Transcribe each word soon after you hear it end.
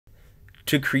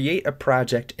To create a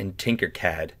project in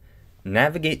Tinkercad,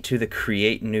 navigate to the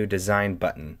Create New Design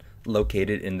button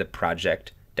located in the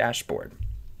project dashboard.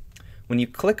 When you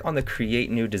click on the Create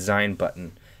New Design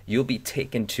button, you'll be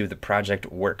taken to the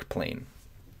project work plane.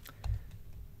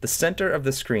 The center of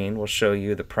the screen will show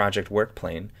you the project work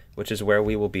plane, which is where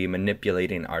we will be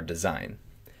manipulating our design.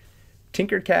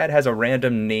 Tinkercad has a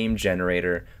random name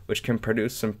generator which can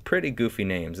produce some pretty goofy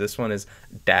names. This one is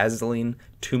Dazzling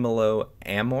Tumalo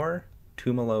Amor.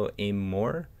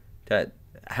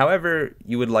 However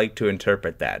you would like to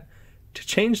interpret that. To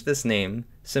change this name,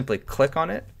 simply click on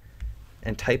it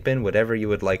and type in whatever you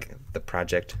would like the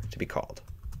project to be called.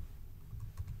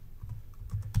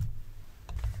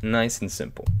 Nice and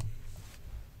simple.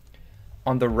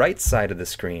 On the right side of the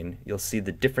screen, you'll see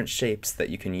the different shapes that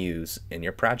you can use in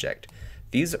your project.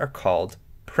 These are called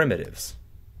primitives.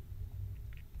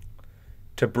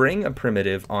 To bring a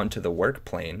primitive onto the work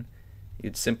plane,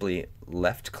 you'd simply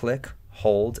left-click,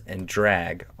 hold, and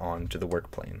drag onto the work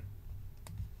plane.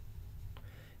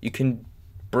 You can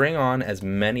bring on as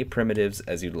many primitives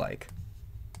as you'd like.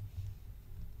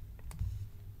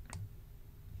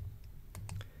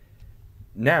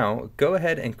 Now, go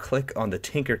ahead and click on the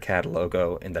Tinkercad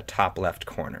logo in the top left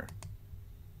corner.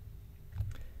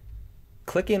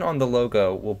 Clicking on the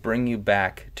logo will bring you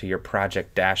back to your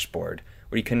project dashboard,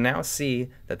 where you can now see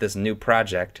that this new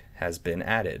project has been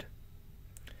added.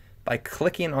 By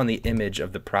clicking on the image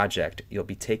of the project, you'll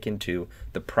be taken to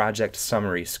the project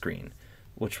summary screen,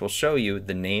 which will show you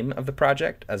the name of the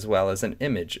project as well as an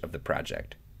image of the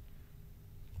project.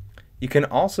 You can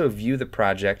also view the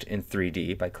project in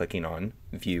 3D by clicking on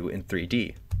View in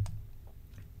 3D.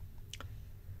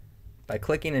 By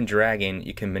clicking and dragging,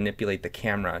 you can manipulate the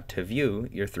camera to view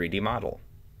your 3D model.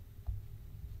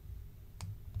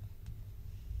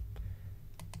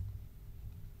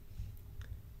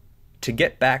 To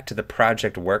get back to the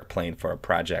project work plane for a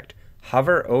project,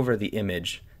 hover over the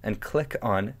image and click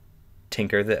on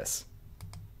Tinker This.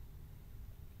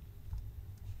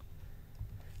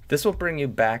 This will bring you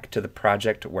back to the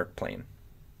project work plane.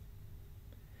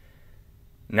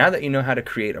 Now that you know how to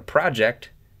create a project,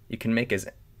 you can make as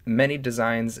many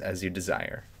designs as you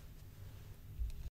desire.